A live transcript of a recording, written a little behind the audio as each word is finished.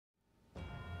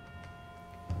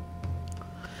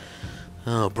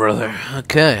Oh, brother.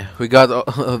 Okay, we got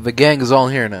the gang is all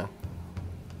here now.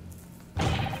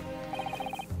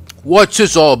 What's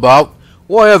this all about?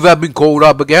 Why have I been called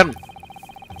up again?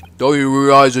 Don't you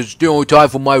realize it's the only time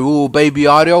for my little baby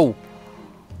audio?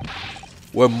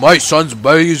 When my son's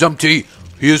belly is empty,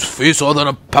 he is fiercer than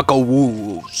a pack of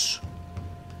wolves.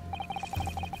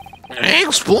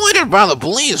 Exploited by the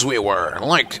police we were,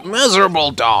 like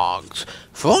miserable dogs,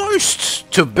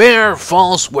 forced to bear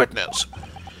false witness.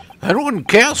 And when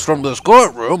cast from this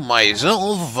courtroom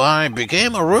myself, I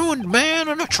became a ruined man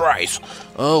in a trice,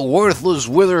 a worthless,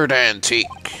 withered antique.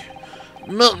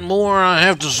 Nothing more I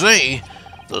have to say.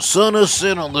 The sun has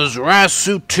set on this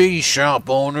Rasu tea shop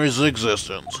owner's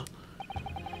existence.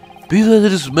 Be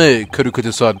that as it may,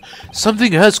 Karukuta-san,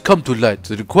 something has come to light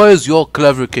that requires your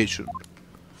clarification.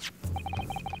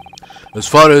 As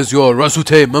far as your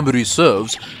Rasute memory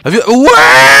serves, have you—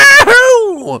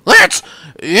 Wow! That's it!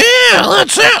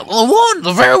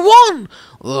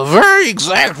 The very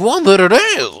exact one that it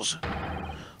is!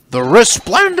 The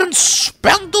resplendent,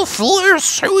 splendifular,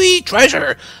 sweet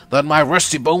treasure that my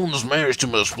rusty bones managed to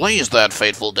misplace that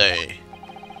fateful day.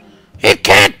 It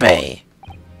can't be!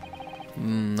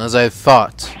 As I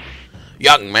thought.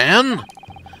 Young man,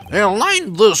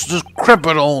 this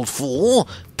decrepit old fool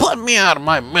put me out of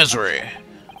my misery.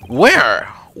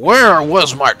 Where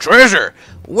was my treasure?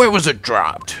 Where was it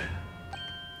dropped?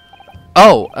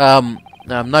 Oh, I'm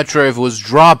not sure if it was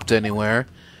dropped anywhere.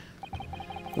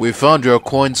 We found your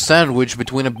coin sandwiched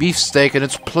between a beefsteak and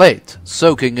its plate,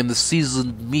 soaking in the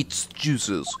seasoned meat's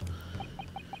juices.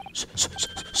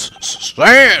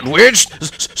 Sandwiched?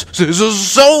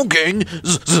 Soaking?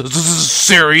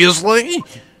 Seriously?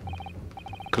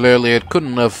 Clearly it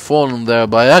couldn't have fallen there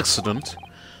by accident,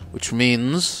 which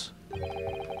means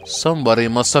somebody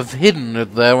must have hidden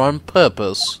it there on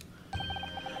purpose.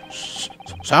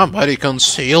 Somebody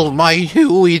concealed my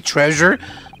Huey treasure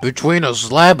between a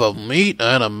slab of meat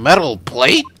and a metal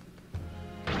plate?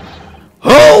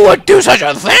 Who would do such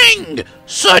a thing?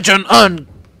 Such an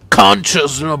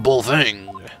unconscionable thing.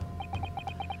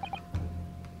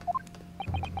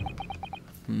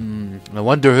 I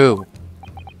wonder who.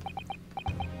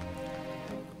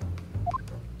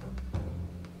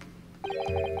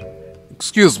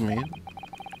 Excuse me.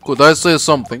 Could I say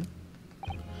something?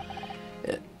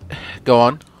 Go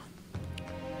on.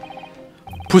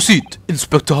 Proceed,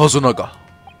 Inspector Hazunaga.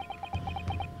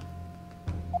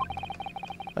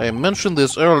 I mentioned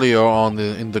this earlier on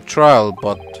in the trial,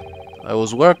 but I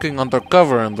was working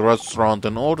undercover in the restaurant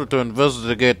in order to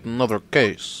investigate another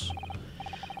case.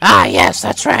 Ah, yes,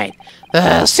 that's right.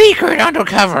 The secret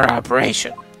undercover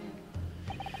operation.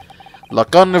 La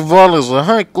Carnival is a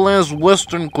high-class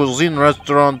Western cuisine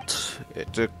restaurant.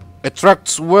 It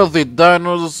attracts wealthy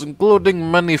diners,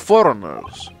 including many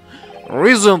foreigners.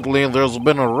 Recently, there's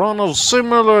been a run of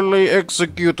similarly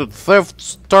executed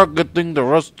thefts targeting the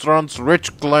restaurant's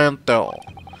rich clientele.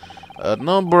 A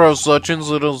number of such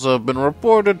incidents have been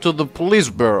reported to the police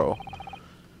bureau.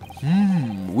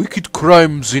 Wicked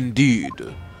crimes indeed.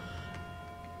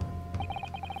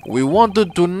 We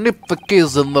wanted to nip the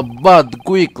case in the bud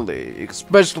quickly,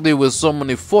 especially with so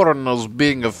many foreigners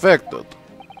being affected.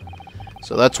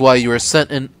 So that's why you were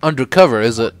sent in undercover,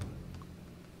 is it?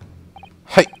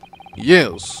 Hey,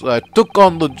 yes, I took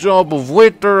on the job of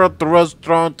waiter at the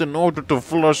restaurant in order to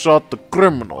flush out the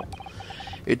criminal.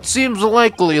 It seems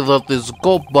likely that this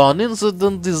Koban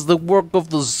incident is the work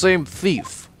of the same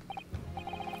thief.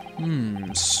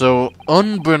 So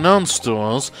unbeknownst to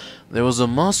us, there was a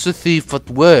master thief at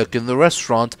work in the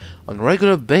restaurant on a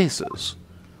regular basis.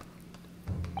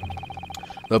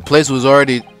 The place was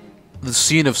already the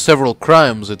scene of several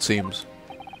crimes, it seems.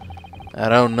 I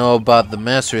don't know about the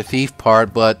master thief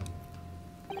part, but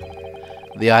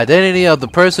the identity of the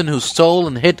person who stole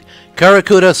and hit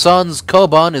Karakuta-san's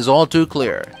Koban is all too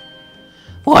clear.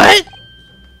 What?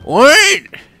 What?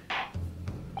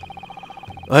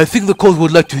 I think the court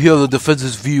would like to hear the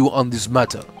defense's view on this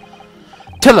matter.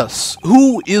 Tell us,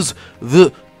 who is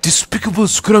the despicable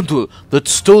scoundrel that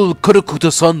stole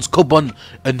Karakuta-san's Koban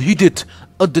and hid it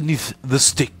underneath the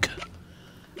stick?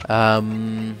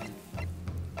 Well,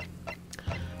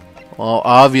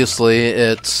 obviously,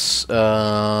 it's, is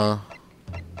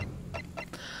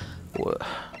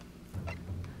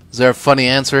there a funny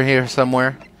answer here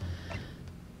somewhere?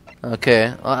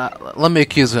 Okay, let me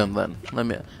accuse him then.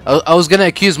 I was gonna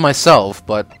accuse myself,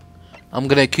 but I'm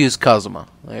gonna accuse Kazuma.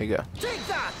 There you go. Take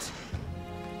that!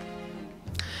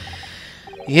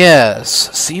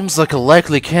 Yes, seems like a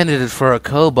likely candidate for a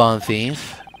Koban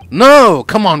thief. No!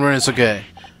 Come on, Renisuke!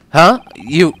 Huh?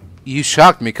 You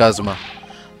shocked me, Kazuma.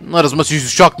 Not as much as you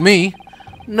shocked me.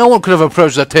 No one could have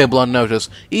approached that table unnoticed.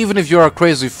 Even if you're a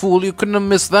crazy fool, you couldn't have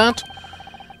missed that.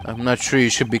 I'm not sure you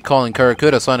should be calling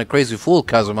Karakuda-san a crazy fool,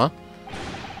 Kazuma.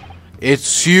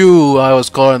 It's you I was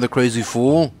calling the crazy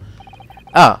fool.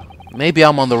 Ah, maybe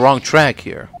I'm on the wrong track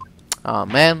here. Aw,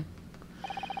 man.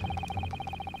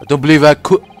 I don't believe I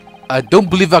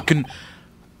can...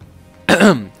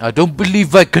 I don't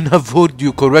believe I can have heard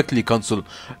you correctly, Consul.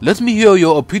 Let me hear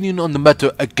your opinion on the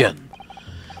matter again.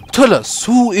 Tell us,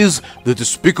 who is the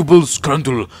despicable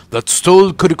scoundrel that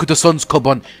stole Karakuda-san's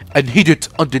Koban and hid it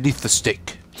underneath the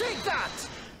steak? Take that!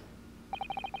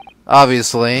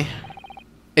 Obviously,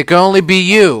 it can only be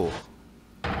you,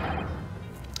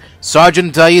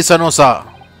 Sergeant Taisano-sa.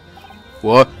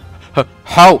 What?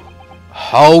 How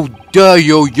dare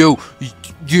you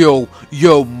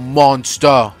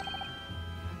monster?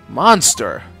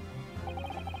 Monster?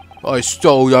 I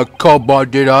stole that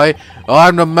Koban, did I?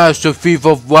 I'm the master thief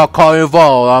of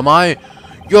Carnival, am I?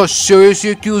 You're seriously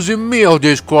accusing me of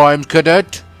these crimes,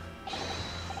 cadet?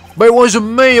 But it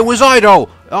wasn't me, it was Ido!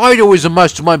 Ido is the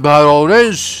mastermind behind all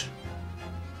this!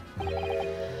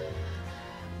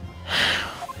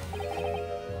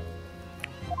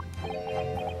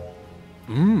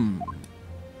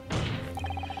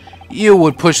 You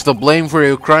would push the blame for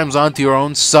your crimes onto your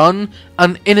own son,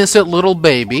 an innocent little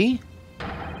baby?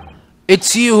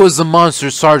 It's you who's the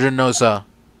monster, Sergeant Nosa.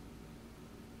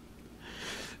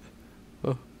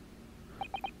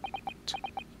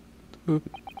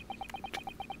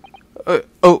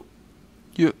 Oh,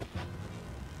 you.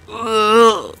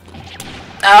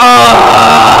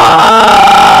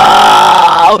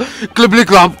 Clippity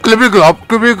clop, clippity clop,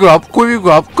 clippity clop, clippity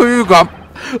clop, clippity clop.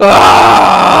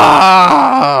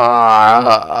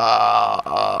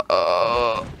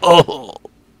 Oh.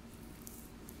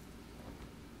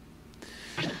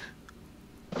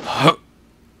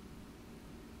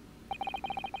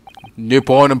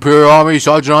 Nippon Imperial Army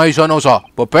Sergeant Aisano, sir.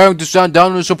 Preparing to stand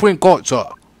down in the Supreme Court, sir.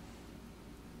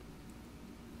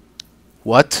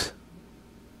 What?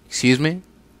 Excuse me?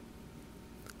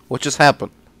 What just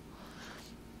happened?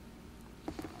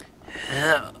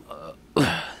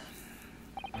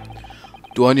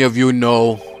 Do any of you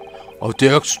know of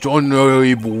the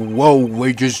extraordinary low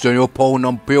wages the Nippon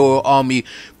Imperial Army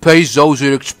pays those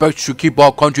it expects to keep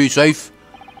our country safe?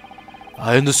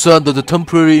 I understand that the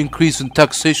temporary increase in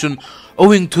taxation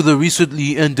owing to the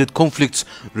recently ended conflicts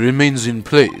remains in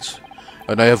place.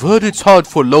 And I have heard it's hard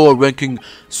for lower-ranking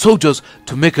soldiers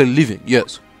to make a living,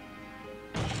 yes.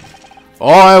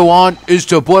 All I want is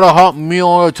to put a hot meal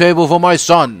on the table for my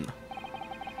son.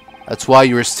 That's why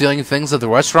you were stealing things at the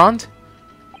restaurant?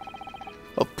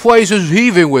 The place is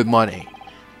heaving with money.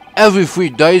 Every 3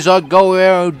 days I go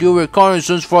there and do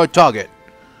reconnaissance for a target.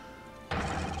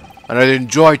 And I'd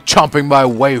enjoy chomping my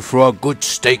way through a good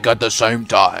steak at the same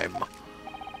time.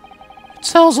 It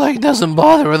sounds like it doesn't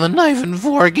bother with a knife and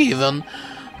fork even,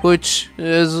 which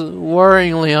is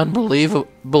worryingly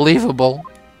unbelievable.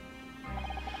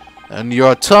 And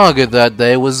your target that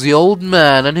day was the old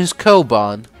man and his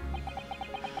Koban.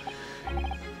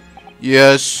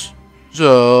 Yes,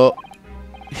 sir.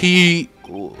 He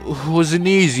was an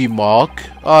easy mark.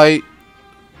 I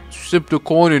slipped a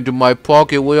coin into my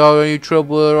pocket without any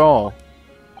trouble at all.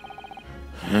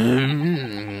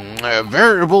 A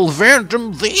veritable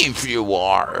phantom thief you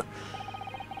are.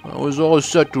 I was all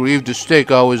set to leave the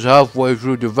steak I was halfway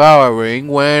through devouring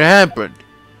when it happened.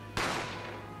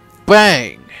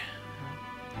 Bang!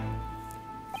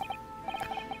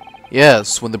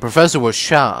 Yes, when the professor was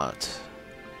shot.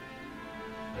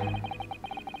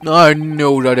 I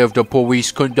knew that if the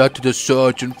police conducted a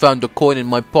search and found the coin in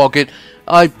my pocket,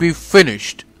 I'd be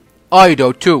finished.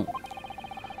 Ido too.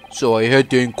 So I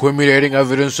hid the incriminating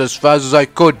evidence as fast as I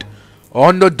could.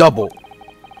 On the double.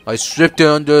 I slipped it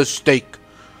under a steak.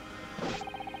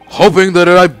 Hoping that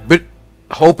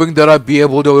I'd be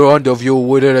able to rendezvous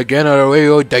with it again at a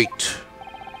later date.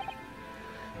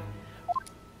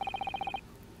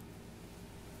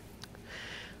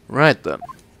 Right then.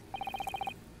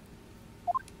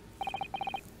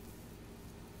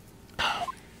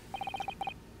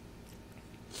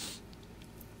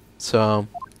 So,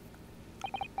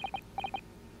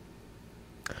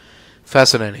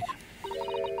 fascinating.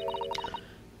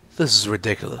 This is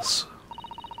ridiculous.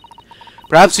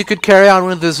 Perhaps you could carry on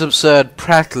with this absurd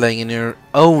prattling in your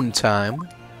own time.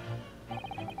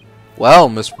 Well,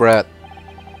 Miss Brett.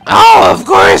 Oh, of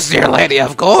course, dear lady,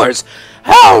 of course.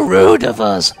 How rude of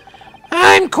us.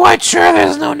 I'm quite sure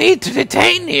there's no need to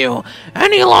detain you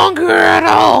any longer at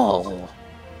all.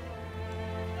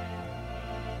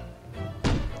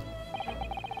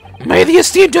 May the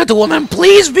esteemed gentlewoman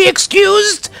please be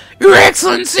excused, Your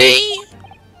Excellency?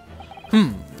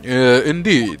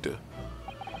 Indeed.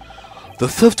 The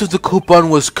theft of the Koban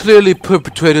was clearly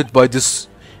perpetrated by this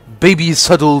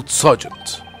baby-saddled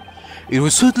sergeant. It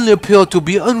would certainly appear to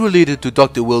be unrelated to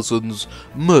Dr. Wilson's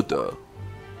murder.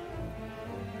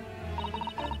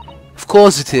 Of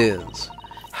course it is.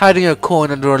 Hiding a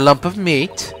coin under a lump of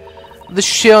meat? The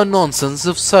sheer nonsense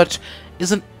of such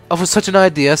an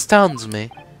idea astounds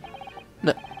me.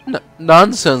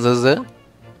 Nonsense, is it?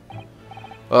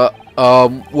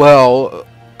 Well,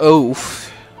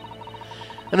 oof.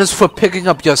 And as for picking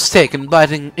up your steak and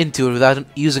biting into it without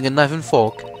using a knife and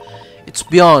fork, it's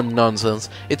beyond nonsense.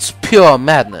 It's pure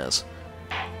madness.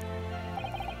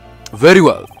 Very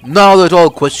well. Now that all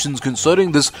questions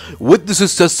concerning this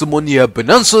witness's testimony have been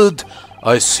answered,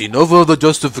 I see no further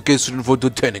justification for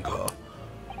detaining her.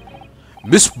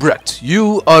 Miss Brett,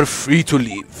 you are free to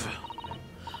leave.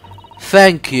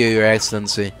 Thank you, Your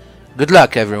Excellency. Good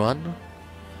luck, everyone.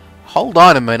 Hold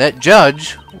on a minute,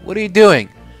 Judge. What are you doing?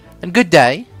 And good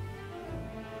day.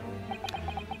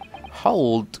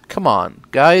 Come on,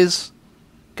 guys.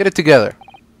 Get it together.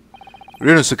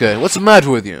 Ryunosuke, what's the matter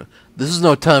with you? This is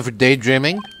no time for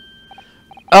daydreaming.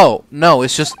 Oh, no,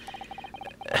 it's just...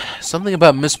 something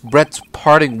about Miss Brett's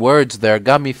parting words there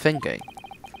got me thinking.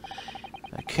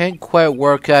 I can't quite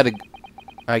work out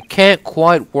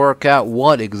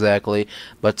what exactly,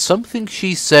 but something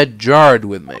she said jarred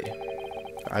with me.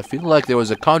 I feel like there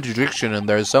was a contradiction in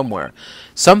there somewhere.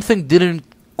 Something didn't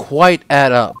quite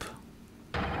add up.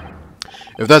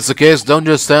 If that's the case, don't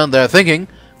just stand there thinking.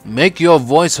 Make your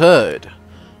voice heard.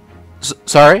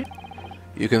 Sorry?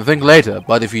 You can think later,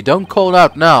 but if you don't call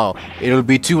out now, it'll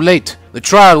be too late. The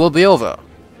trial will be over.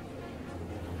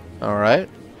 Alright.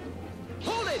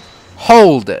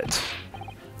 Hold it!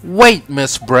 Wait,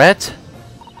 Miss Brett.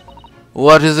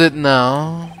 What is it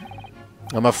now?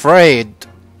 I'm afraid,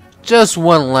 just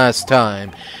one last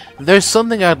time, there's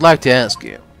something I'd like to ask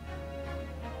you.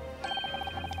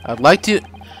 I'd like you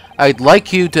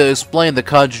to explain the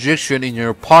contradiction in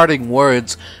your parting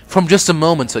words from just a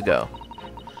moment ago.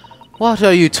 What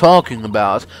are you talking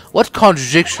about? What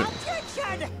contradiction?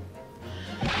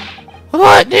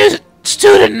 What new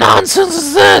student nonsense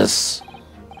is this?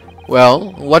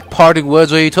 Well, what parting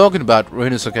words are you talking about,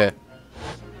 Ryunosuke?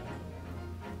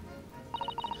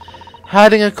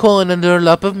 Hiding a coin under a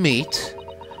lump of meat?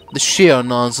 The sheer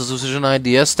nonsense of such an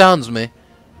idea astounds me.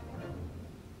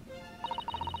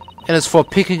 And as for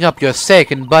picking up your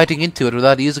steak and biting into it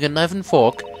without using a knife and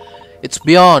fork, it's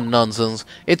beyond nonsense.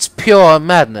 It's pure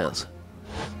madness.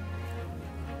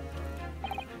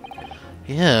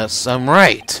 Yes, I'm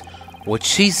right. What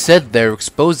she said there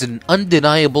exposed an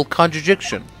undeniable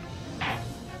contradiction.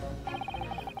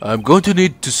 I'm going to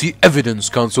need to see evidence,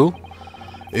 Counsel.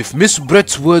 If Miss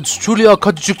Brett's words truly are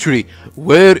contradictory,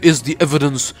 where is the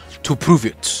evidence to prove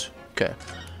it? Okay.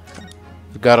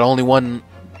 We've got only one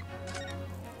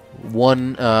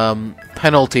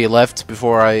penalty left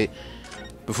before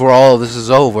all of this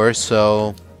is over,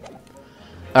 so...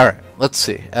 Alright, let's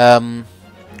see.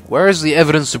 Where is the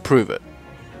evidence to prove it?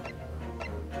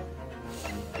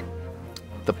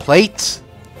 The plate?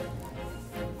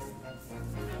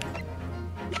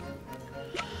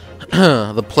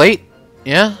 The plate?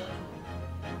 Yeah?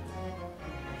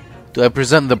 Do I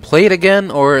present the plate again,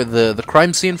 or the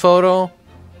crime scene photo?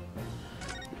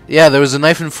 Yeah, there was a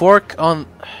knife and fork on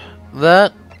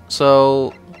that,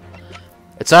 so...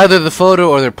 It's either the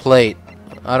photo or the plate.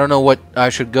 I don't know what I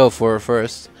should go for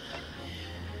first.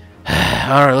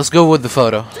 Alright, let's go with the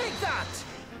photo.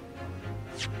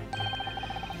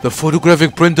 The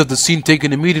photographic print of the scene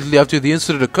taken immediately after the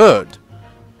incident occurred.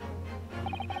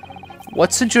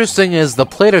 What's interesting is the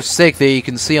plate of steak that you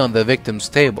can see on the victim's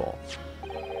table.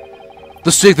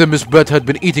 The steak that Miss Brett had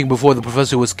been eating before the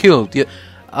professor was killed. Yeah.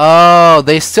 Oh,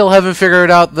 they still haven't figured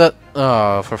out that...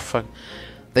 Oh, for fuck...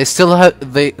 They still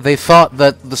have... They thought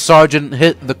that the sergeant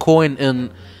hit the coin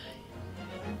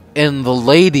in the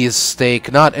lady's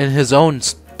steak, not in his own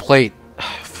plate.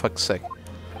 Fuck's sake.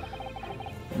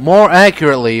 More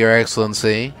accurately, Your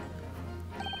Excellency,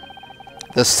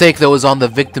 the steak that was on the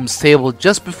victim's table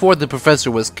just before the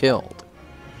professor was killed.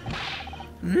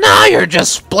 Now you're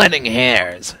just splitting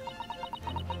hairs.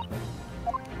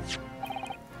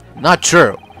 Not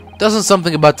true. Doesn't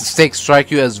something about the steak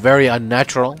strike you as very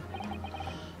unnatural?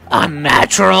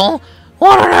 Unnatural?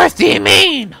 What on earth do you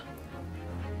mean?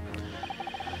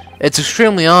 It's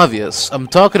extremely obvious. I'm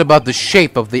talking about the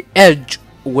shape of the edge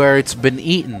where it's been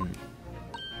eaten.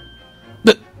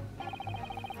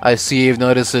 I see you've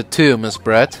noticed it too, Miss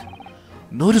Brett.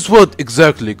 Notice what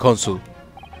exactly, Consul?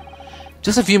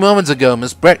 Just a few moments ago,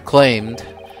 Miss Brett claimed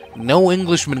no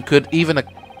Englishman could even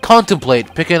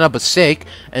contemplate picking up a steak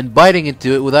and biting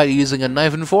into it without using a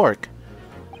knife and fork?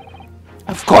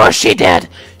 Of course she did.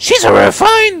 She's a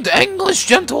refined English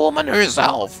gentlewoman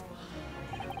herself.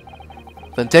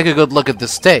 Then take a good look at the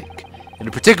steak,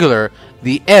 in particular,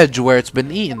 the edge where it's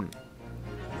been eaten.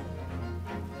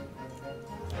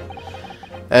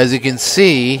 As you can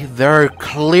see, there are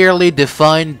clearly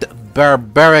defined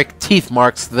barbaric teeth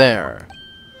marks there.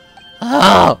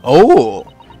 Ah! Oh!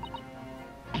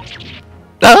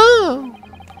 Oh!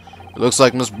 It looks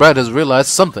like Miss Brett has realized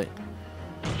something.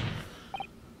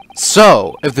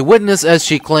 So, if the witness, as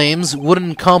she claims,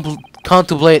 wouldn't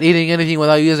contemplate eating anything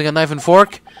without using a knife and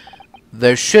fork,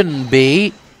 there shouldn't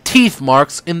be teeth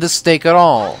marks in the steak at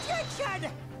all.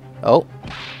 Oh.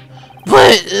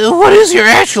 But what is your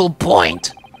actual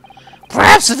point?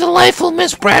 Perhaps the delightful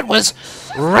Miss Brett was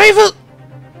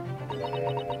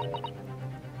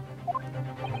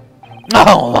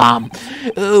Oh,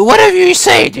 whatever you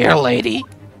say, dear lady.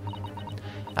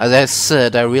 As I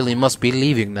said, I really must be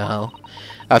leaving now.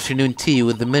 Afternoon tea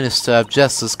with the Minister of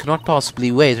Justice cannot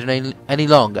possibly wait any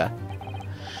longer.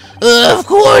 Of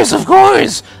course, of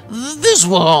course. This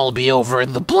will all be over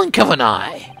in the blink of an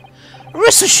eye.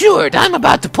 Rest assured, I'm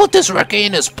about to put this wrecker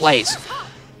in his place.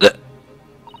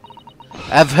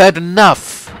 I've had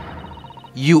enough,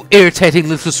 you irritating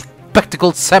little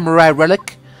spectacled samurai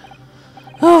relic.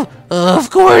 Oh, of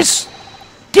course,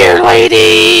 dear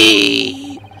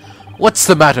lady! What's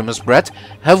the matter, Miss Brett?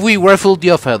 Have we ruffled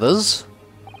your feathers?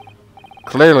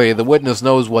 Clearly, the witness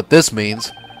knows what this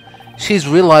means. She's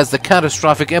realized the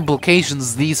catastrophic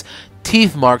implications these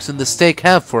teeth marks in the steak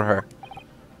have for her.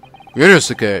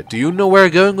 Ryunosuke, do you know where we're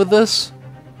going with this?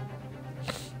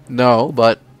 No,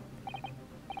 but...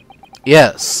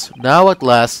 Yes, now at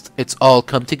last, it's all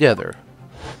come together.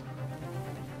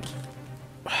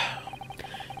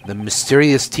 The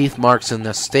mysterious teeth marks in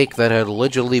the steak that had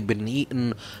allegedly been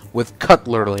eaten with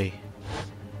cutlery.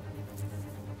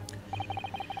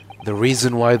 The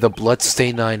reason why the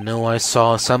bloodstain I know I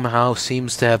saw somehow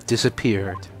seems to have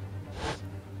disappeared.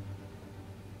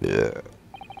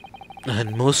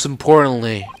 And most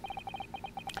importantly,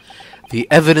 the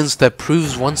evidence that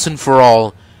proves once and for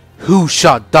all who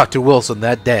shot Dr. Wilson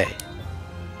that day.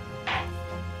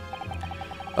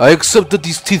 I accept that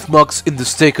these teeth marks in the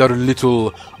steak are a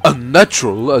little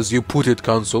unnatural, as you put it,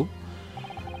 Counsel.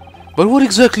 But what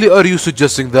exactly are you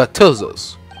suggesting that tells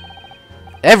us?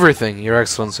 Everything, Your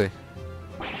Excellency.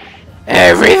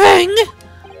 Everything?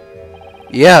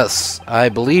 Yes, I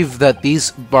believe that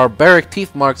these barbaric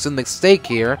teeth marks in the steak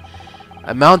here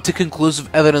amount to conclusive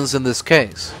evidence in this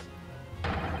case.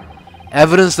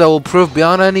 Evidence that will prove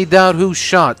beyond any doubt who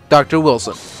shot Dr.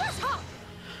 Wilson.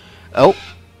 Oh.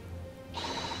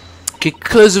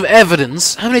 Conclusive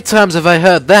evidence? How many times have I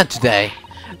heard that today?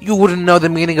 You wouldn't know the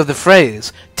meaning of the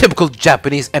phrase. Typical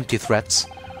Japanese empty threats.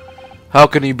 How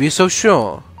can you be so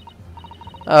sure?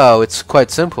 Oh, it's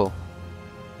quite simple.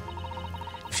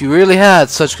 If you really had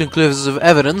such conclusive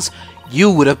evidence,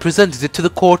 you would have presented it to the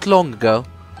court long ago.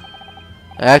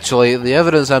 Actually, the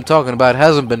evidence I'm talking about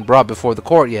hasn't been brought before the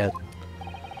court yet.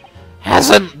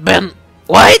 Hasn't been...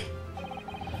 what?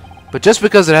 But just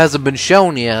because it hasn't been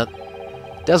shown yet,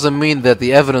 doesn't mean that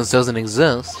the evidence doesn't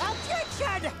exist.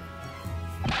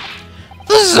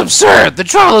 This is absurd! The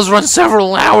trial has run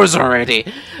several hours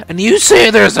already, and you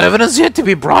say there's evidence yet to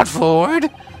be brought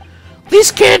forward?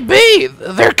 These can't be!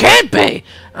 There can't be!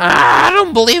 I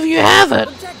don't believe you have it!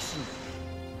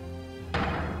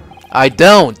 I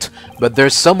don't, but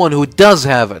there's someone who does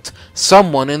have it.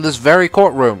 Someone in this very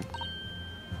courtroom.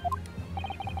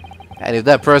 And if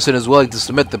that person is willing to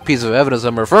submit the piece of evidence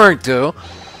I'm referring to,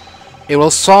 it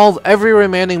will solve every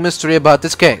remaining mystery about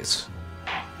this case.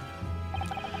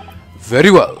 Very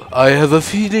well. I have a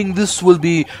feeling this will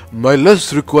be my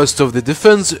last request of the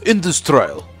defense in this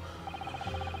trial.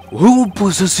 Who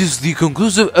possesses the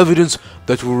conclusive evidence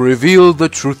that will reveal the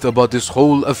truth about this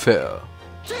whole affair?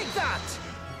 Take that!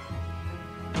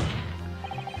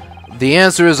 The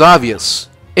answer is obvious.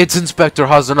 It's Inspector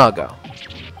Hazunaga.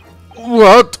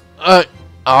 What? I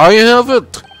have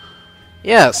it?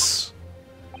 Yes.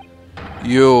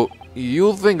 You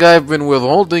think I've been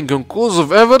withholding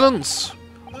conclusive evidence?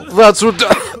 That's what...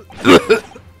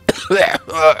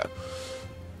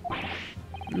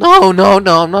 No,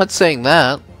 I'm not saying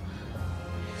that.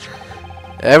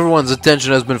 Everyone's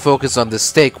attention has been focused on the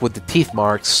steak with the teeth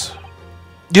marks.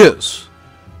 Yes.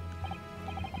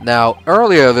 Now,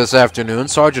 earlier this afternoon,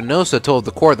 Sergeant Nosa told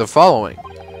the court the following.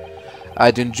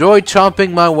 I'd enjoyed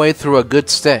chomping my way through a good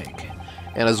steak,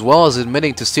 and as well as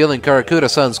admitting to stealing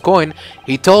Karakura-san's coin,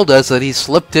 he told us that he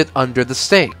slipped it under the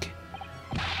steak.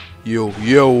 You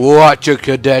watch it,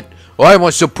 cadet, I'm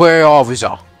a superior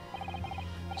officer.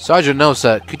 Sergeant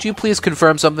Nosa, could you please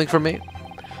confirm something for me?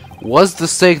 Was the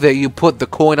stake that you put the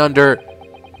coin under,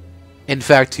 in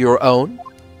fact, your own?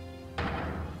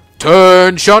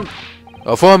 Attention!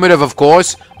 Affirmative, of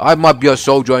course. I might be a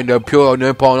soldier in the Imperial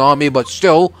Nippon Army, but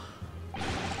still,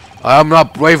 I am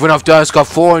not brave enough to ask a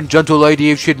foreign gentle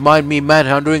lady if she'd mind me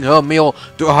manhandling her meal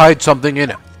to hide something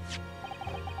in it.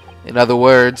 In other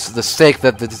words, the stake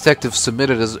that the detective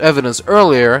submitted as evidence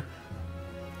earlier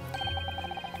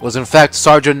was in fact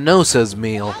Sergeant Nosa's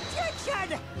meal.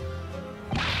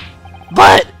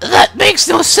 But that makes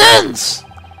no sense!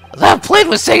 That plate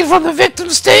was taken from the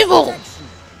victim's table!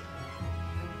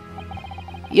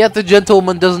 Yet the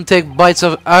gentlewoman doesn't take bites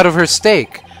out of her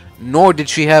steak, nor did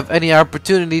she have any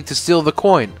opportunity to steal the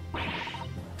coin.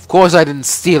 Of course I didn't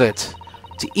steal it.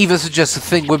 To even suggest the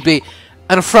thing would be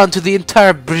an affront to the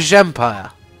entire British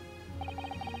Empire.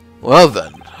 Well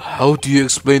then, how do you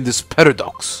explain this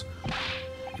paradox?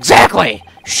 Exactly!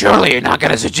 Surely you're not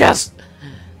gonna suggest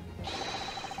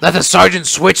that the sergeant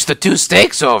switched the two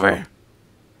stakes over?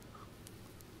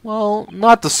 Well,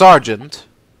 not the sergeant.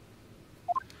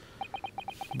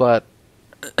 But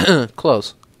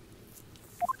close.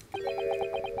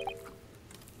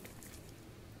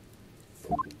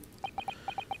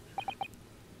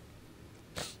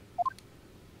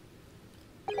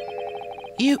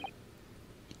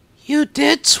 You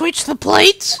did switch the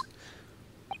plates?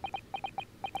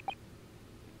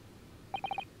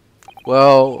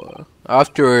 Well,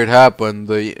 after it happened,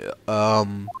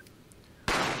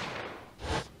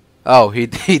 Oh, he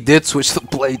did switch the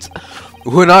plates.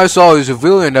 when I saw a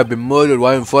civilian had been murdered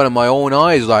right in front of my own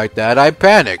eyes like that, I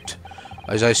panicked.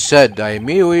 As I said, I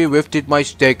immediately lifted my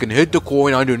stake and hid the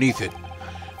coin underneath it.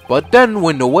 But then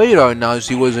when the waiter announced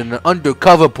he was an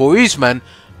undercover policeman,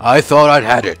 I thought I'd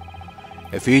had it.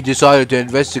 If he decided to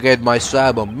investigate my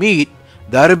slab of meat,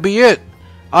 that'd be it.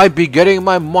 I'd be getting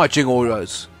my marching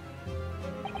orders.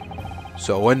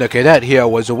 So when the cadet here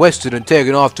was arrested and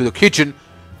taken off to the kitchen,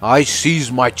 I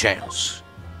seized my chance.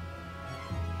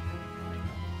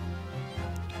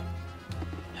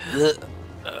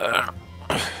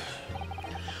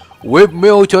 With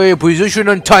military precision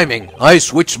and timing, I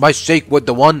switched my stake with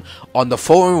the one on the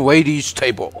foreign lady's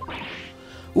table.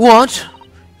 What?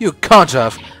 You can't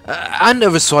have. I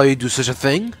never saw you do such a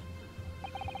thing.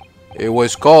 It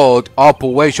was called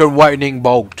Operation Lightning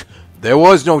Bolt. There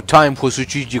was no time for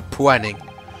strategic planning.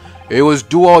 It was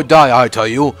do or die, I tell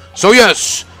you. So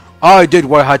yes, I did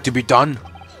what had to be done.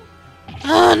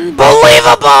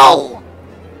 Unbelievable!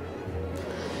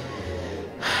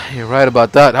 You're right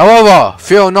about that. However,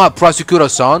 fear not,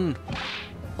 Prosecutor-san.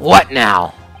 What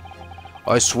now?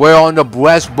 I swear on the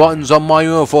brass buttons on my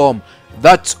uniform,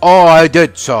 that's all I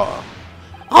did, sir.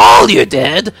 All you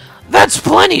did? That's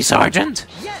plenty, Sergeant.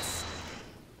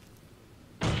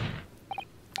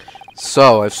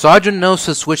 So, if Sergeant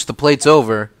Nosa switched the plates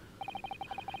over,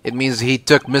 it means he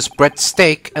took Miss Brett's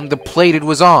steak and the plate it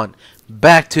was on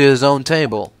back to his own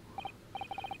table.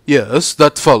 Yes,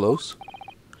 that follows.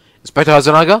 Inspector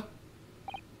Hazanaga?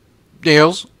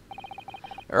 Yes?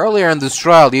 Earlier in this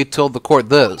trial, you told the court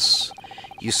this.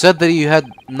 You said that you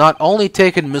had not only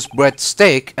taken Miss Brett's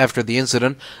steak after the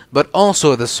incident, but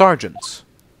also the sergeant's.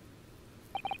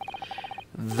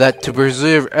 That to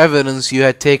preserve evidence, you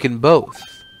had taken both.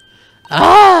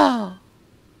 Ah!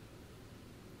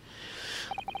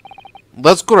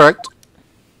 That's correct.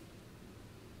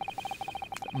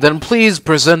 Then please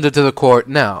present it to the court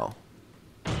now.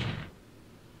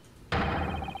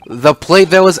 The plate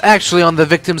that was actually on the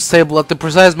victim's table at the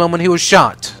precise moment he was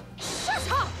shot.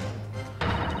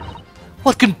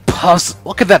 What could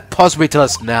that possibly tell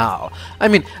us now? I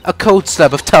mean, a cold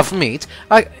slab of tough meat.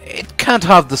 It can't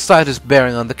have the slightest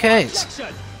bearing on the case.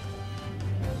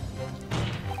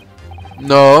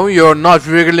 No, you're not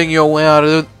wriggling your way out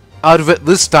of it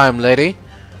this time, lady.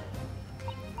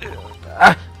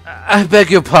 I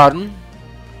beg your pardon?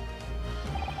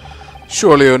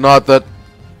 Surely you're not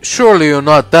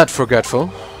that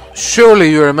forgetful. Surely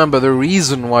you remember the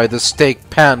reason why the steak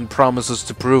pan promises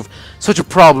to prove such a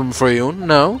problem for you,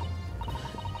 no?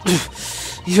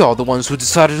 You're the ones who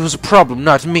decided it was a problem,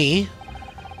 not me.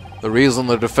 The reason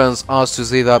the defense asked to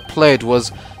see that plate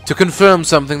was to confirm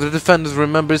something the defendant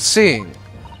remembers seeing.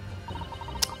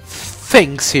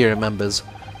 Thinks he remembers.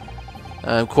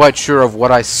 I'm quite sure of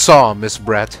what I saw, Miss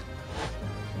Brett.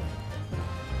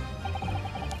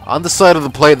 On the side of the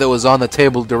plate that was on the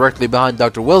table directly behind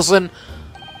Dr. Wilson,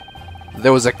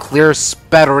 there was a clear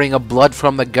spattering of blood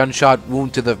from the gunshot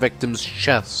wound to the victim's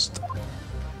chest.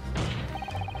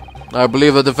 I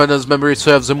believe the defendant's memory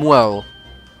serves him well.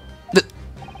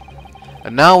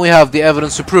 And now we have the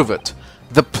evidence to prove it.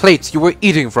 The plate you were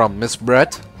eating from, Miss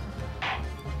Brett.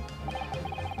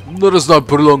 Let us not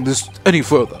prolong this any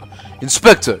further.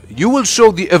 Inspector, you will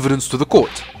show the evidence to the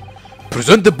court.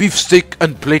 Present the beefsteak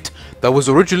and plate that was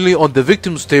originally on the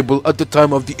victim's table at the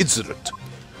time of the incident.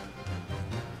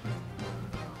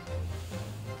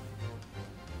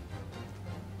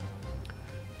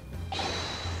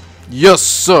 Yes,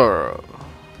 sir.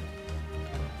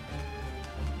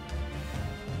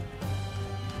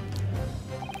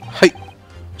 Hey,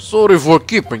 sorry for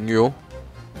keeping you.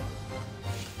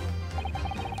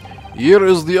 Here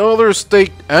is the other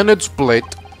steak and its plate.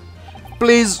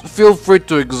 Please feel free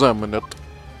to examine it.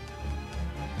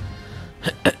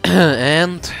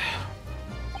 And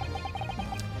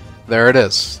there it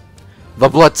is. The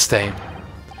blood stain.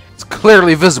 It's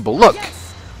clearly visible. Look.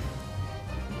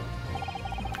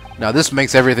 Now this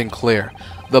makes everything clear.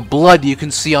 The blood you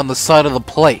can see on the side of the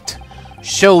plate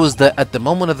shows that at the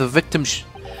moment of the victim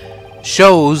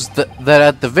shows that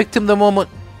at the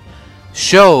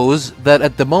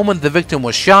moment the victim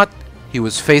was shot, he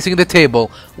was facing the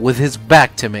table with his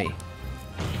back to me.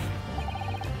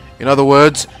 In other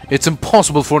words, it's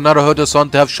impossible for Naruhodo-san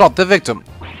to have shot the victim.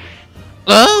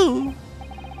 Oh,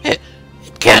 it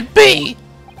can't be.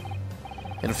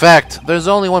 In fact, there's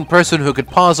only one person who could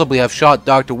possibly have shot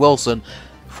Dr. Wilson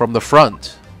from the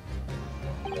front.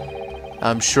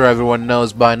 I'm sure everyone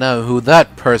knows by now who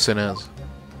that person is.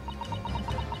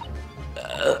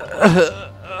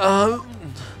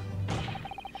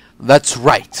 That's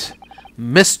right.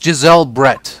 Miss Giselle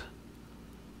Brett.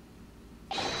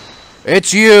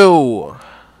 It's you!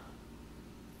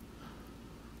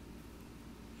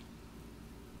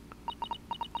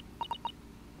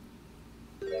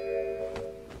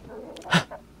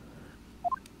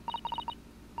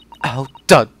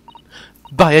 Outdone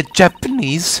by a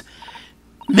Japanese?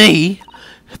 Me?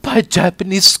 By a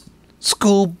Japanese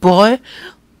schoolboy?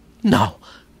 No.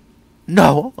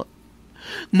 No.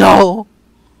 No.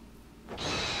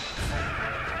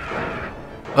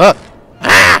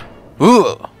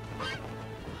 Ooh.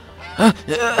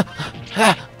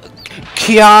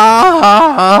 Kya?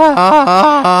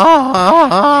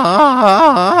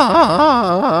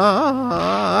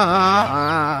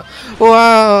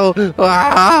 Wow. Wow.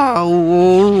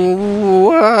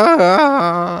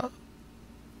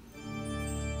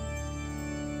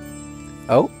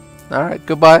 Oh, all right.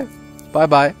 Goodbye.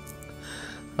 Bye-bye.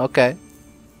 Okay,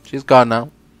 she's gone now.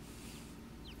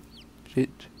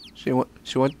 She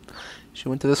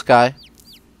went to the sky.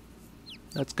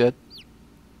 That's good.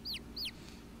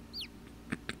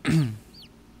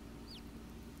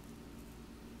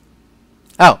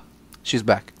 Oh, she's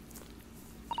back.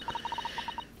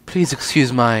 Please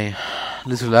excuse my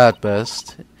little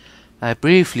outburst. I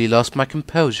briefly lost my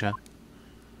composure.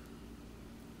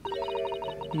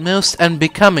 Most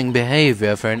unbecoming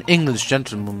behavior for an English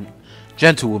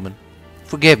gentlewoman.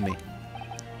 Forgive me.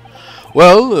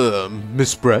 Well,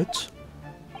 Miss Brett,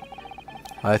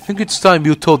 I think it's time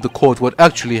you told the court what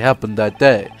actually happened that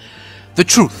day. The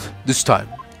truth, this time.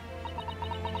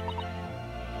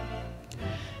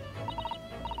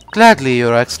 Gladly,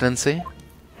 Your Excellency.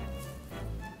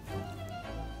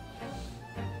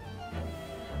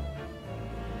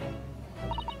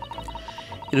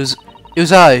 It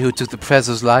was I who took the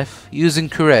professor's life, using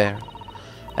Courier.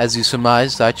 As you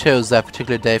surmised, I chose that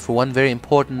particular day for one very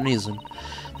important reason.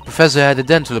 The professor had a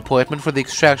dental appointment for the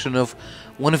extraction of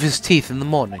one of his teeth in the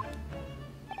morning.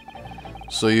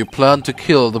 So you planned to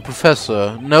kill the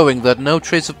professor, knowing that no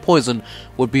trace of poison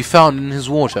would be found in his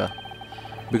water,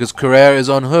 because Courier is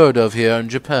unheard of here in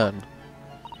Japan.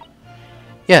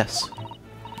 Yes.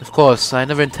 Of course, I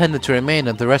never intended to remain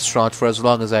at the restaurant for as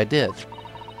long as I did.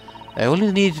 I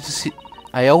only needed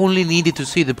to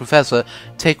see the professor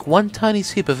take one tiny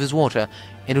sip of his water,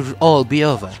 and it would all be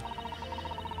over.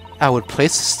 I would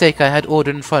place the steak I had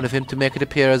ordered in front of him to make it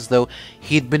appear as though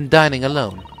he had been dining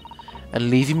alone, and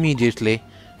leave immediately.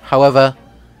 However,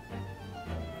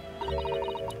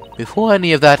 before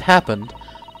any of that happened,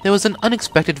 there was an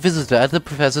unexpected visitor at the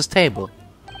professor's table.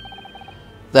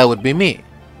 That would be me,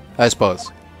 I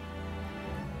suppose.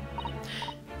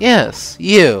 Yes,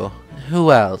 you.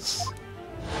 Who else?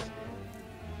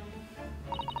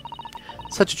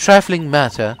 Such a trifling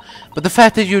matter, but the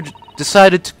fact that you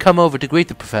decided to come over to greet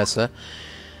the professor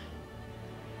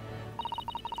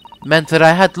meant that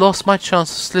I had lost my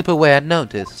chance to slip away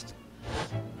unnoticed.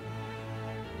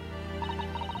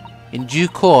 In due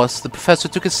course, the professor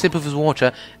took a sip of his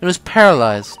water and was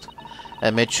paralyzed.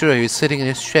 I made sure he was sitting in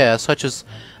his chair such as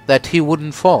that he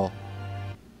wouldn't fall.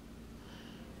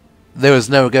 There was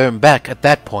no going back at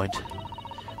that point,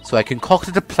 so I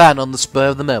concocted a plan on the spur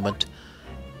of the moment.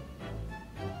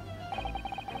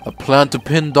 A plan to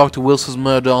pin Dr. Wilson's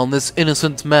murder on this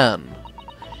innocent man.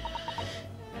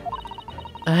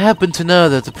 I happen to know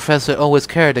that the professor always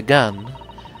carried a gun.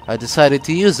 I decided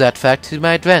to use that fact to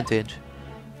my advantage.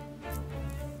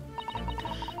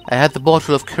 I had the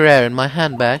bottle of Carrere in my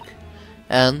handbag,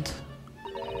 and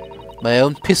my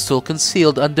own pistol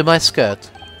concealed under my skirt.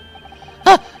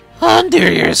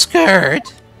 Under your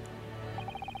skirt?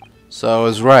 So I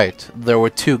was right, there were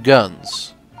 2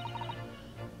 guns.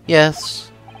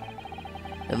 Yes.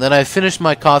 And then I finished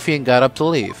my coffee and got up to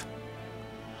leave.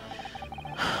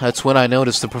 That's when I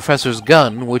noticed the professor's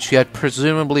gun, which he had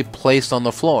presumably placed on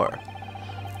the floor.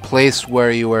 Placed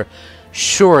where you were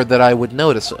sure that I would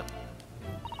notice it.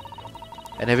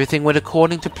 And everything went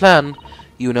according to plan.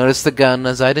 You noticed the gun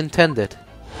as I'd intended.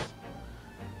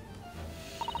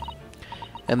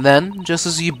 And then, just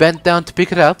as you bent down to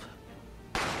pick it up,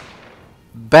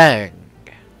 bang!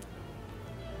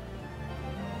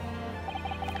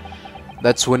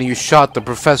 That's when you shot the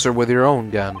professor with your own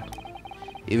gun,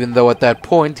 even though at that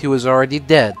point he was already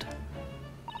dead.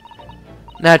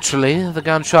 Naturally, the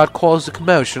gunshot caused a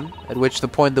commotion, at which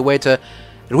point the waiter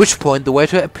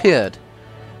appeared.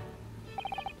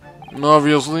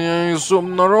 Obviously, I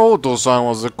assumed Naruhodo-san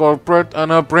was the culprit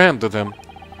and apprehended him.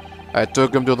 I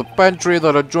took him to the pantry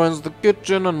that adjoins the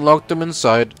kitchen and locked him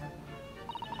inside.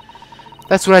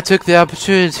 That's when I took the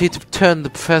opportunity to turn the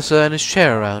professor and his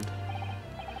chair around.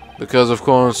 Because, of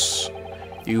course,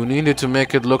 you needed to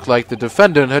make it look like the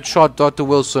defendant had shot Dr.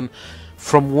 Wilson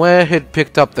from where he'd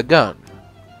picked up the gun.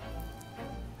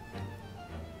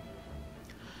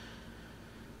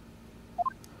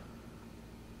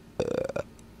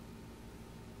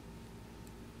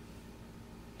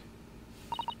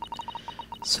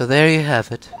 So there you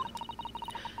have it.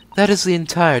 That is the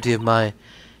entirety of my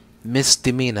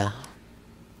misdemeanor.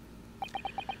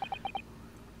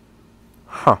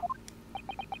 Huh.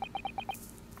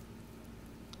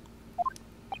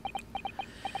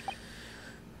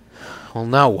 Well,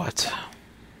 now what?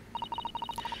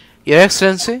 Your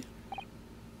Excellency?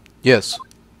 Yes.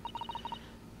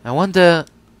 I wonder...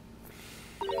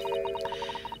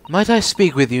 Might I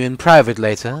speak with you in private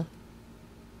later?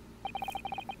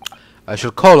 I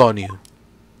shall call on you.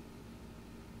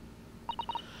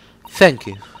 Thank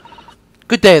you.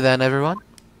 Good day then, everyone.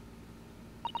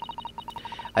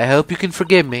 I hope you can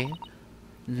forgive me,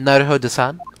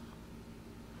 Naruhodo-san.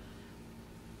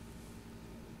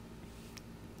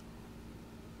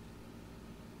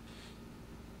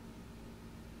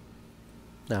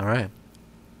 Alright.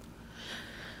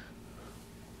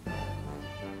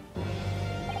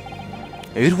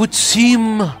 It would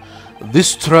seem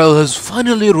this trial has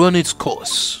finally run its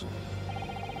course.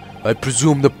 I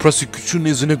presume the prosecution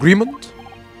is in agreement?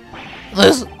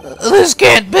 This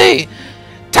can't be.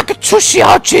 Takatsushi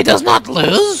Ouchi does not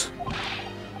lose.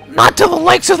 Not to the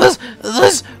likes of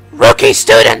this rookie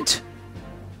student.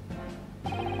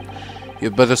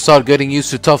 You better start getting used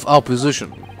to tough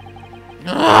opposition.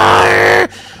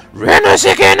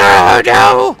 Renosuke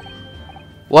Naruhodo!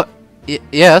 What?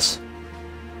 Yes?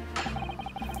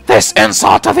 This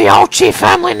insult to the Ouchi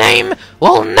family name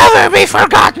will never be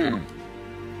forgotten!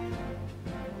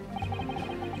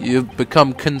 You've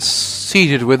become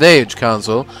conceited with age,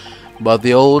 Counsel, but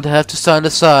the old have to stand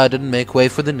aside and make way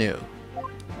for the new.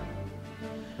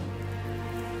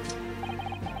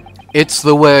 It's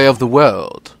the way of the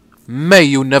world. May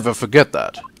you never forget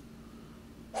that.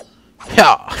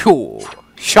 Ha! Hoo!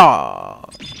 Sha!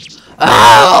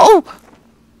 Ow!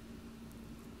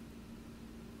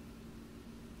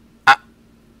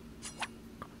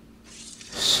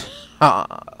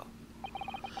 Ah.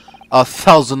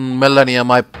 1,000 millennia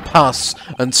might pass,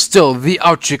 and still the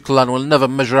Ouchi clan will never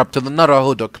measure up to the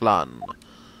Naruhodo clan.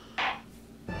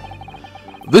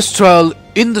 This trial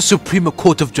in the Supreme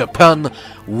Court of Japan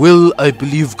will, I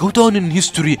believe, go down in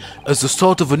history as the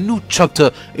start of a new chapter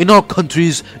in our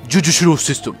country's judicial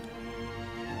system.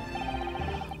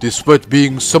 Despite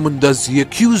being summoned as the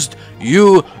accused,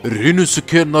 you,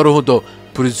 Renosuke Naruhodo,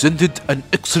 presented an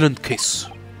excellent case.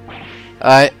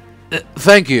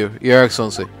 Thank you, Your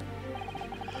Excellency.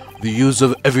 The use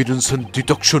of evidence and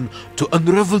deduction to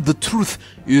unravel the truth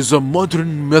is a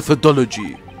modern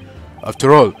methodology.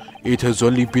 After all, it has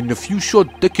only been a few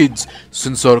short decades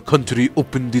since our country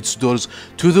opened its doors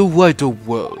to the wider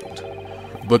world.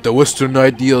 But the Western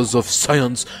ideas of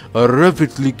science are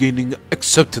rapidly gaining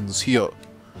acceptance here.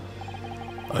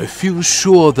 I feel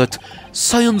sure that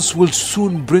science will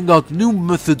soon bring out new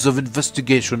methods of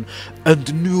investigation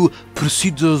and new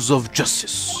procedures of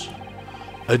justice.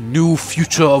 A new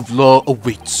future of law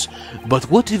awaits, but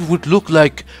what it would look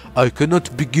like, I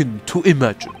cannot begin to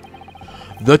imagine.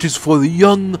 that is for the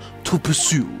young to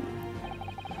pursue.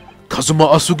 Kazuma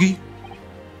Asugi?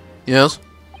 Yes?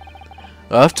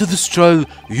 After this trial,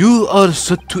 you are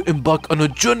set to embark on a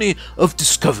journey of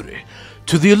discovery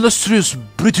to the illustrious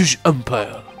British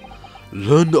Empire.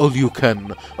 Learn all you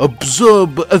can,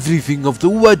 absorb everything of the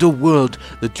wider world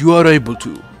that you are able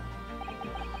to.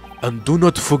 And do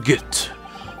not forget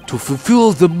to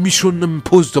fulfill the mission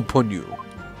imposed upon you.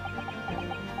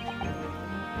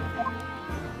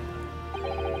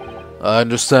 I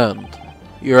understand,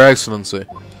 Your Excellency.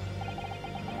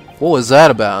 What was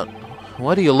that about?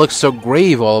 Why do you look so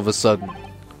grave all of a sudden?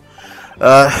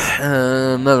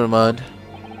 Never mind.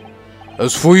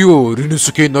 As for you,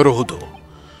 Rinnosuke Naruhodo,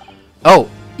 Oh,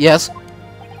 yes?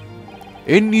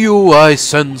 in you I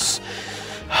sense,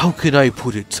 how can I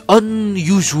put it,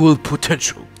 unusual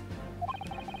potential.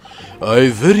 I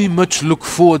very much look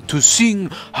forward to seeing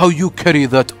how you carry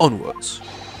that onwards.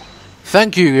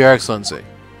 Thank you, Your Excellency.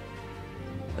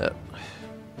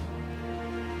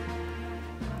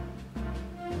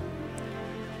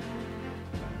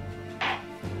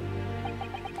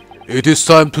 It is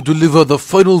time to deliver the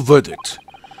final verdict.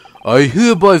 I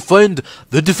hereby find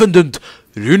the defendant,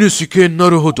 Rinnosuke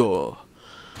Naruhodo,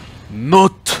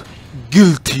 not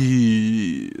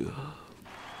guilty.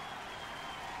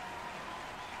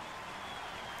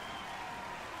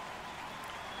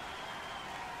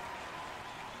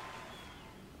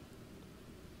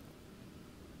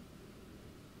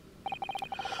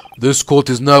 This court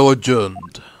is now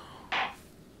adjourned.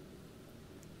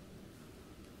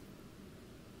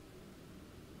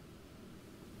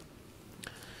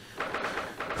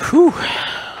 Whew.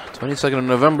 22nd of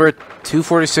November,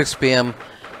 2:46 p.m.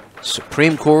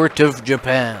 Supreme Court of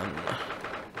Japan.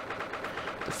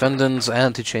 Defendant's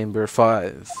Antechamber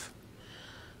 5.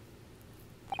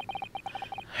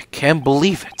 I can't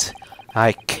believe it.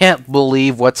 I can't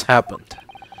believe what's happened.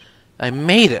 I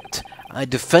made it. I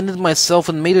defended myself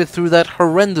and made it through that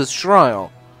horrendous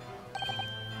trial.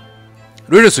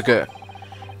 Rinnosuke,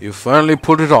 you finally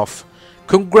pulled it off.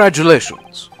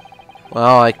 Congratulations.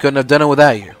 Well, I couldn't have done it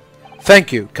without you.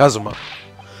 Thank you, Kazuma.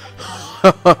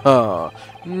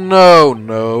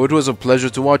 No, it was a pleasure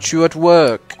to watch you at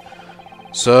work.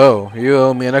 So, you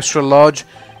owe me an extra large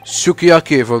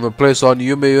sukiyaki from the place on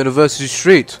Yume University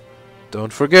Street.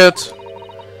 Don't forget.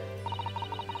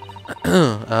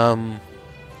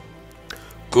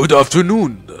 Good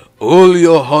afternoon. All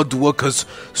your hard work has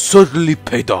certainly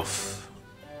paid off.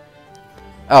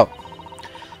 Oh.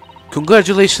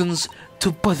 Congratulations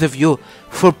to both of you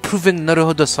for proving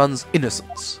Naruhodo-san's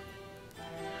innocence.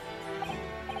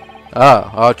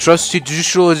 Our trusty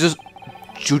judicial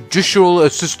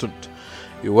assistant.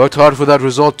 You worked hard for that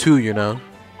result too, you know.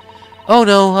 Oh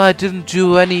no, I didn't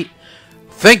do any...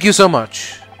 Thank you so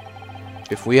much.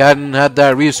 If we hadn't had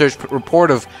that research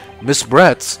report of Miss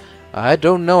Brett's, I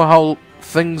don't know how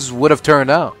things would have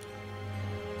turned out.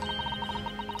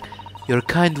 Your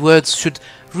kind words should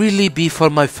really be for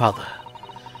my father.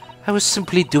 I was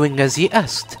simply doing as he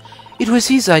asked. It was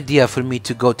his idea for me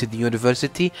to go to the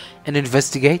university and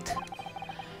investigate.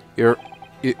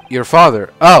 Your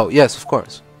father? Oh, yes, of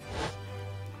course.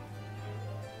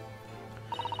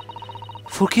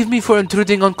 Forgive me for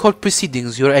intruding on court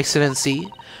proceedings, Your Excellency.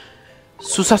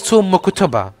 Susatsu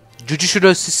Mokutoba, Judicial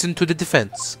Assistant to the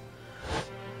Defense.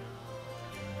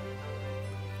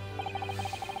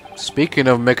 Speaking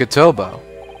of Mekatoba.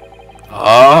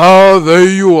 Ah, there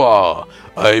you are.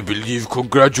 I believe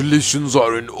congratulations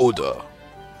are in order.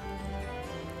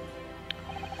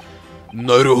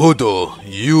 Naruhodo,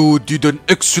 you did an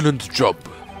excellent job.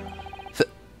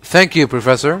 Thank you,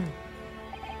 Professor.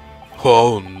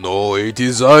 Oh no, it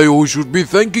is I who should be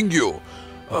thanking you.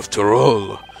 After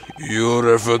all,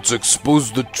 your efforts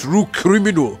exposed the true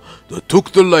criminal that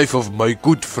took the life of my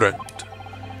good friend.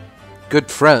 Good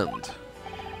friend?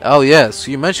 Oh yes,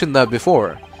 you mentioned that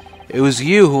before. It was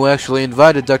you who actually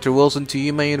invited Dr. Wilson to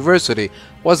Yume University,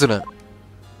 wasn't it?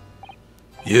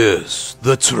 Yes,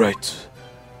 that's right.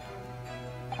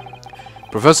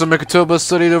 Professor Mekatoba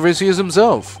studied overseas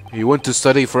himself. He went to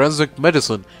study forensic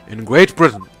medicine in Great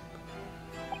Britain.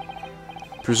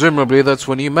 Presumably that's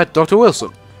when you met Dr.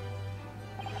 Wilson.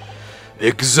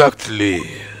 Exactly.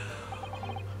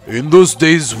 In those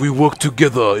days we worked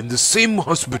together in the same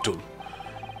hospital.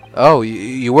 Oh,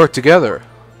 you worked together?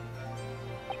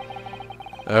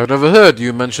 I've never heard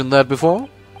you mention that before.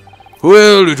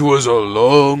 Well, it was a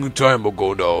long time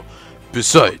ago now.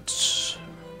 Besides,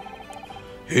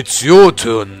 it's your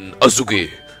turn,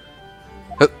 Asugi.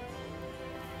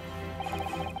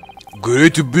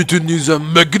 Great Britain is a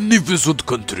magnificent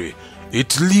country.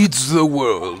 It leads the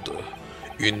world.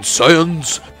 in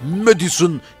science,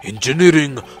 medicine,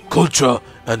 engineering, culture,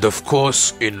 and of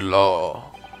course in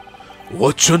law.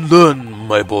 Watch and learn,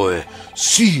 my boy.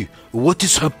 See what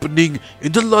is happening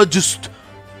in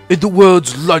the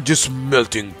world's largest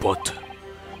melting pot.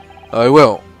 I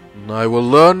will. I will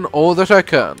learn all that I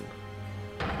can.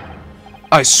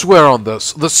 I swear on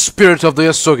this, the spirit of the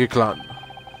Yasugi clan.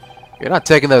 You're not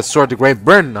taking that sword to Great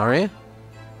Britain, are you?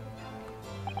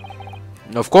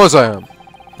 Of course I am.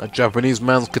 A Japanese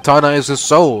man's katana is his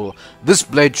soul. This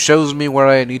blade shows me where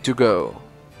I need to go,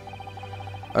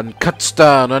 and cuts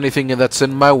down anything that's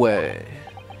in my way.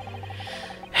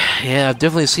 Yeah, I've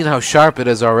definitely seen how sharp it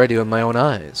is already with my own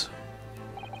eyes.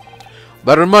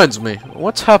 That reminds me,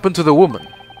 what's happened to the woman?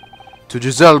 To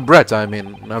Giselle Brett, I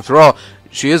mean. After all,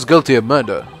 she is guilty of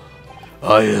murder.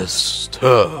 Ah yes,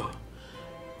 her.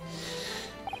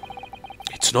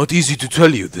 It's not easy to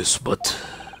tell you this, but...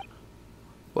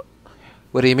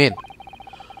 What do you mean?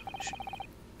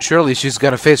 Surely she's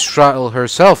gonna face trial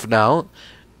herself now.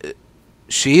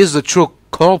 She is the true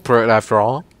culprit, after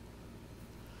all.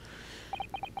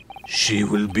 She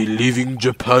will be leaving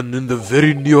Japan in the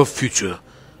very near future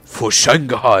for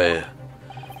Shanghai.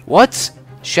 What?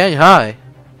 Shanghai?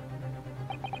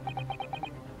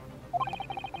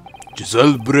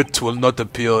 Giselle Brett will not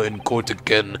appear in court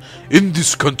again in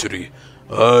this country.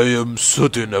 I am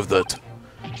certain of that.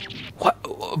 What?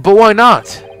 But why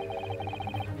not?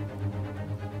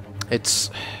 It's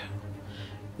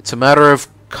a matter of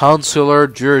consular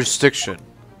jurisdiction.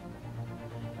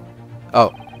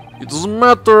 Oh, it is a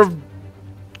matter of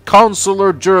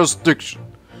consular jurisdiction.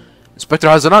 Inspector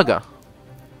Hazanaga.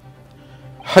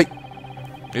 Hey,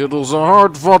 it was a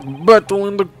hard-fought battle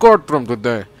in the courtroom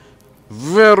today.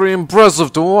 Very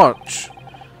impressive to watch.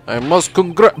 I must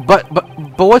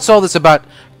But what's all this about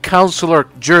consular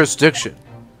jurisdiction?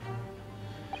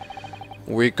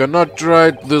 We cannot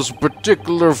try this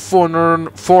particular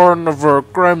foreign of our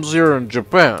crimes here in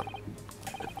Japan.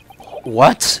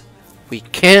 What? We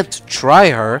can't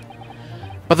try her?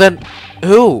 But then,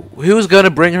 who? Who's gonna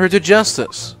bring her to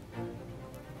justice?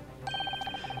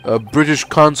 A British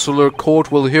consular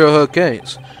court will hear her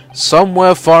case,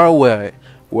 somewhere far away,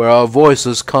 where our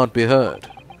voices can't be heard.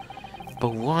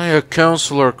 But why a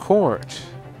consular court?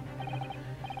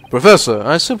 Professor,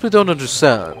 I simply don't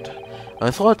understand. I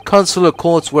thought consular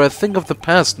courts were a thing of the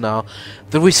past now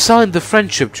that we signed the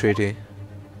friendship treaty.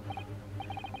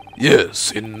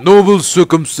 Yes, in noble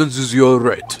circumstances you're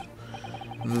right.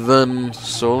 Then,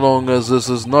 so long as this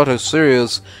is not a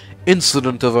serious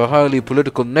incident of a highly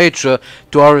political nature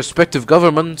to our respective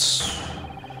governments,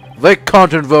 they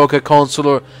can't invoke a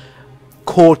consular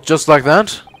court just like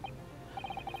that?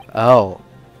 Oh,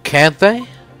 can't they?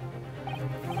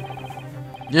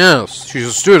 Yes, she's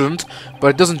a student, but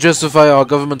it doesn't justify our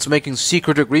government's making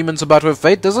secret agreements about her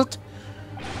fate, does it?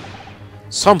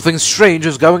 Something strange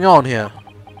is going on here.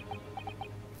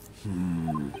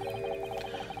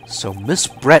 So Miss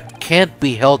Brett can't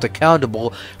be held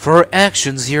accountable for her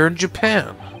actions here in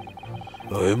Japan.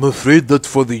 I am afraid that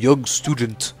for the young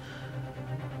student,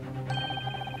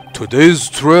 today's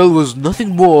trial was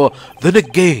nothing more than a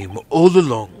game all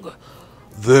along.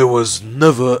 There was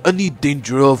never any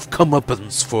danger of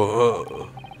comeuppance for her.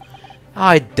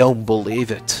 I don't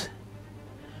believe it.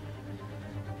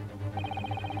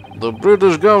 The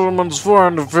British government's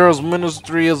Foreign Affairs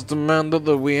Ministry has demanded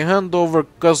that we hand over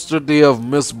custody of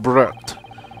Miss Brett.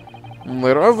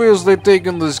 They're obviously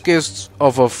taking this case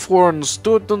of a foreign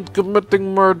student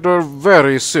committing murder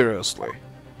very seriously.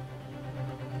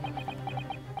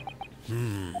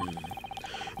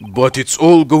 But it's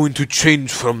all going to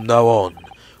change from now on.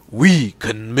 We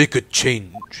can make a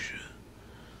change.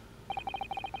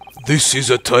 This is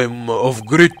a time of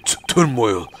great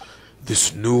turmoil.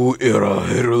 This new era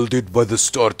heralded by the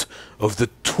start of the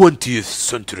 20th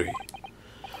century.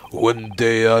 One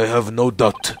day I have no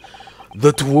doubt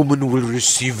that woman will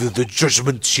receive the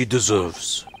judgment she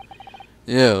deserves.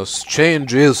 Yes,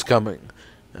 change is coming,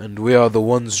 and we are the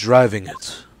ones driving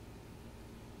it.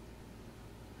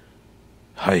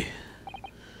 Hi.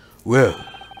 Well,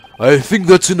 I think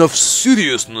that's enough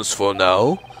seriousness for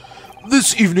now.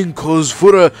 This evening calls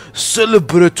for a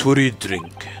celebratory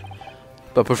drink.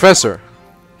 But Professor,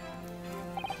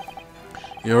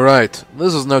 you're right.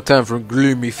 This is no time for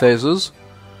gloomy faces.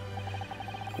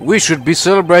 We should be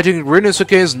celebrating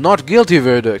Rinosuke's not guilty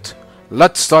verdict.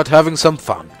 Let's start having some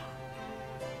fun.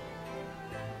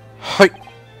 Hi.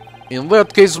 In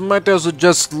that case, might I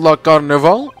suggest La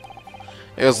Carnival?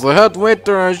 As the head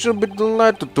waiter, I should be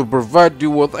delighted to provide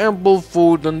you with ample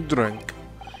food and drink.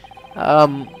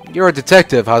 You're a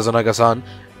detective, Hazanaga-san,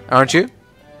 aren't you?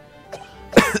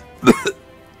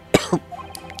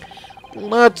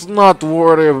 Let's not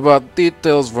worry about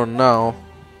details for now.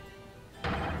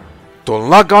 To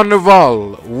La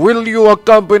Carnival, will you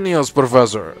accompany us,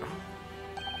 Professor?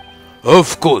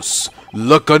 Of course,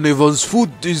 La Carnival's food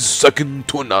is second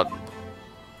to none.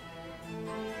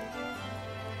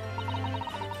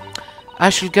 I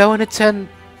shall go and attend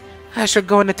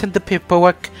the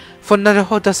paperwork for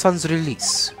Naruhodo-san's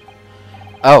release.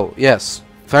 Oh, yes.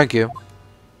 Thank you.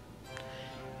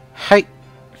 Hey.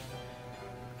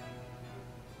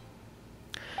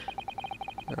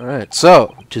 Alright,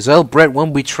 so, Giselle Brett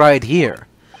won't be tried here.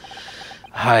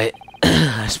 I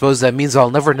suppose that means I'll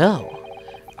never know.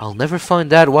 I'll never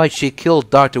find out why she killed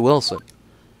Dr. Wilson.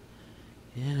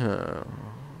 Yeah.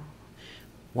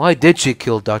 Why did she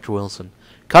kill Dr. Wilson?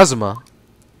 Kazuma?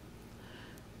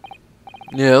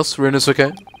 Yes,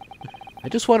 Rinnosuke? I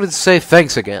just wanted to say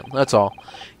thanks again, that's all.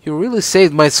 You really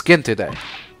saved my skin today.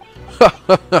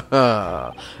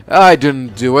 I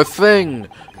didn't do a thing.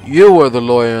 You were the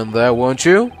lawyer in there, weren't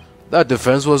you? That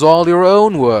defense was all your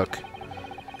own work.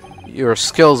 Your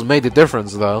skills made a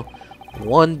difference, though.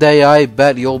 One day I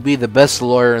bet you'll be the best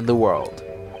lawyer in the world.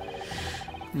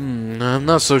 I'm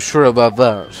not so sure about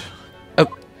that.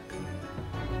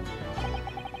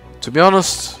 To be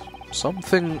honest,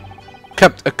 something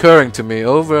kept occurring to me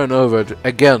over and over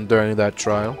again during that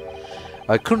trial.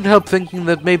 I couldn't help thinking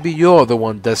that maybe you're the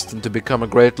one destined to become a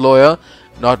great lawyer,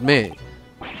 not me.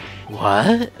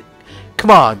 What?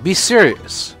 Come on, be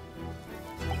serious.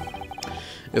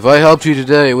 If I helped you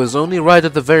today, it was only right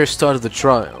at the very start of the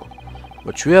trial.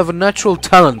 But you have a natural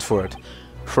talent for it.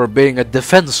 For being a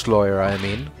defense lawyer, I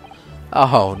mean.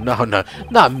 Oh, no,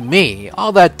 not me.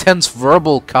 All that tense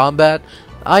verbal combat,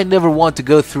 I never want to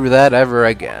go through that ever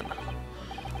again.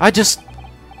 I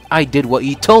did what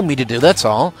you told me to do, that's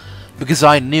all. Because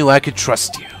I knew I could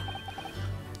trust you.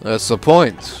 That's the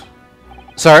point.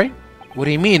 Sorry? What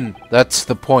do you mean, that's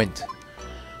the point?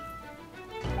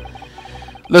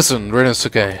 Listen,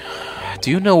 Rinnosuke. Do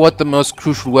you know what the most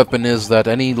crucial weapon is that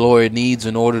any lawyer needs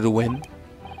in order to win?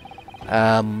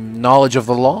 Knowledge of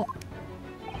the law?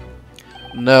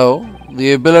 No,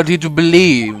 the ability to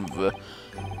believe.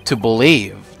 To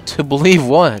believe? To believe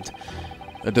what?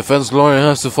 A defense lawyer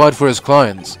has to fight for his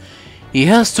clients. He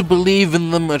has to believe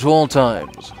in them at all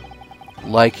times.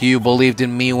 Like you believed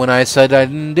in me when I said I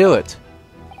didn't do it.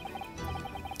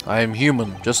 I am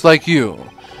human, just like you.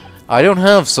 I don't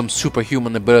have some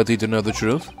superhuman ability to know the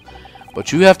truth.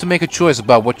 But you have to make a choice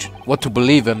about what to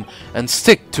believe in and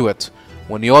stick to it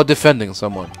when you're defending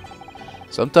someone.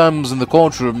 Sometimes in the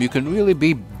courtroom you can really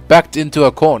be backed into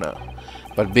a corner,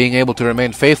 but being able to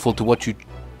remain faithful to what you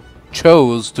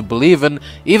chose to believe in,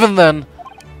 even then,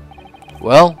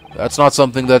 well, that's not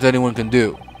something that anyone can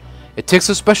do. It takes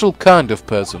a special kind of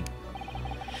person.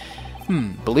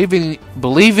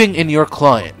 Believing in your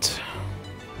client.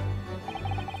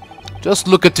 Just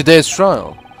look at today's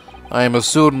trial. I am a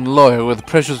student lawyer with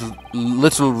precious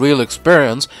little real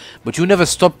experience, but you never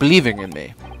stopped believing in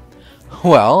me.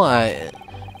 Well,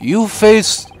 You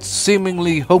faced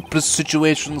seemingly hopeless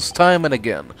situations time and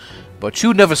again, but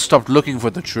you never stopped looking for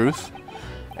the truth.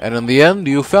 And in the end,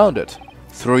 you found it,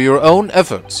 through your own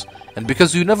efforts, and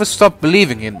because you never stopped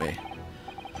believing in me.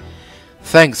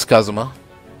 Thanks, Kazuma.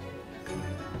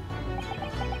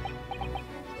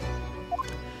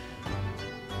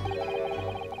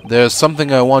 There's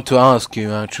something I want to ask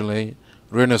you, actually,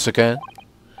 Rinnosuke.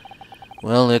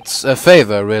 Well, it's a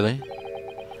favor, really.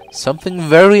 Something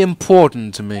very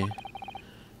important to me.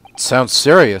 It sounds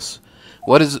serious.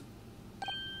 What is...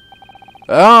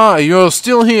 Ah, you're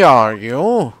still here, are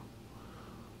you?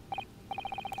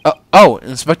 Oh,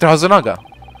 Inspector Hazanaga.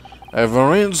 I've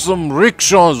arranged some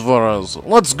rickshaws for us.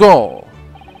 Let's go.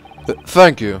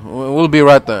 Thank you. We'll be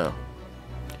right there.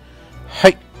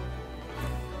 Hey.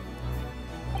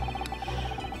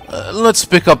 Let's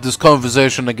pick up this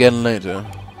conversation again later.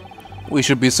 We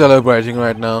should be celebrating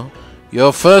right now.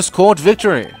 Your first court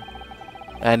victory.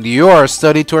 And your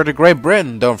study tour to Great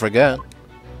Britain, don't forget.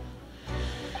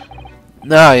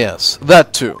 Ah, yes,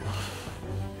 that too.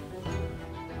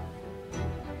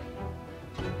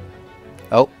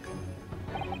 Oh.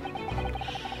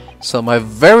 So my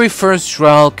very first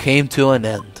trial came to an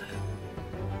end.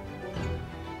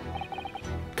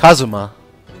 Kazuma,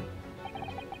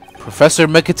 Professor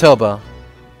Mikitoba,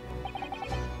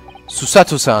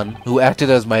 Susato-san, who acted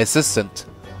as my assistant,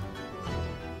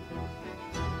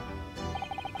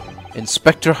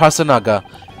 Inspector Hasanaga,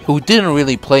 who didn't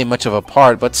really play much of a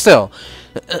part, but still,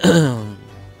 it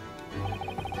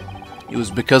was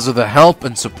because of the help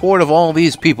and support of all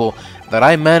these people that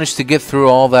I managed to get through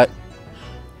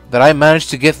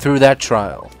that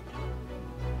trial.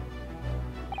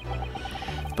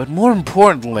 But more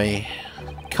importantly,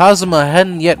 Kazuma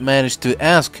hadn't yet managed to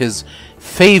ask his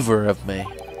favor of me.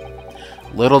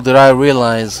 Little did I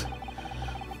realize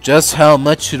just how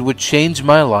much it would change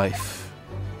my life.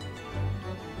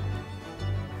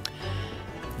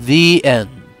 The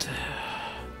end.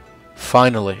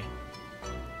 Finally.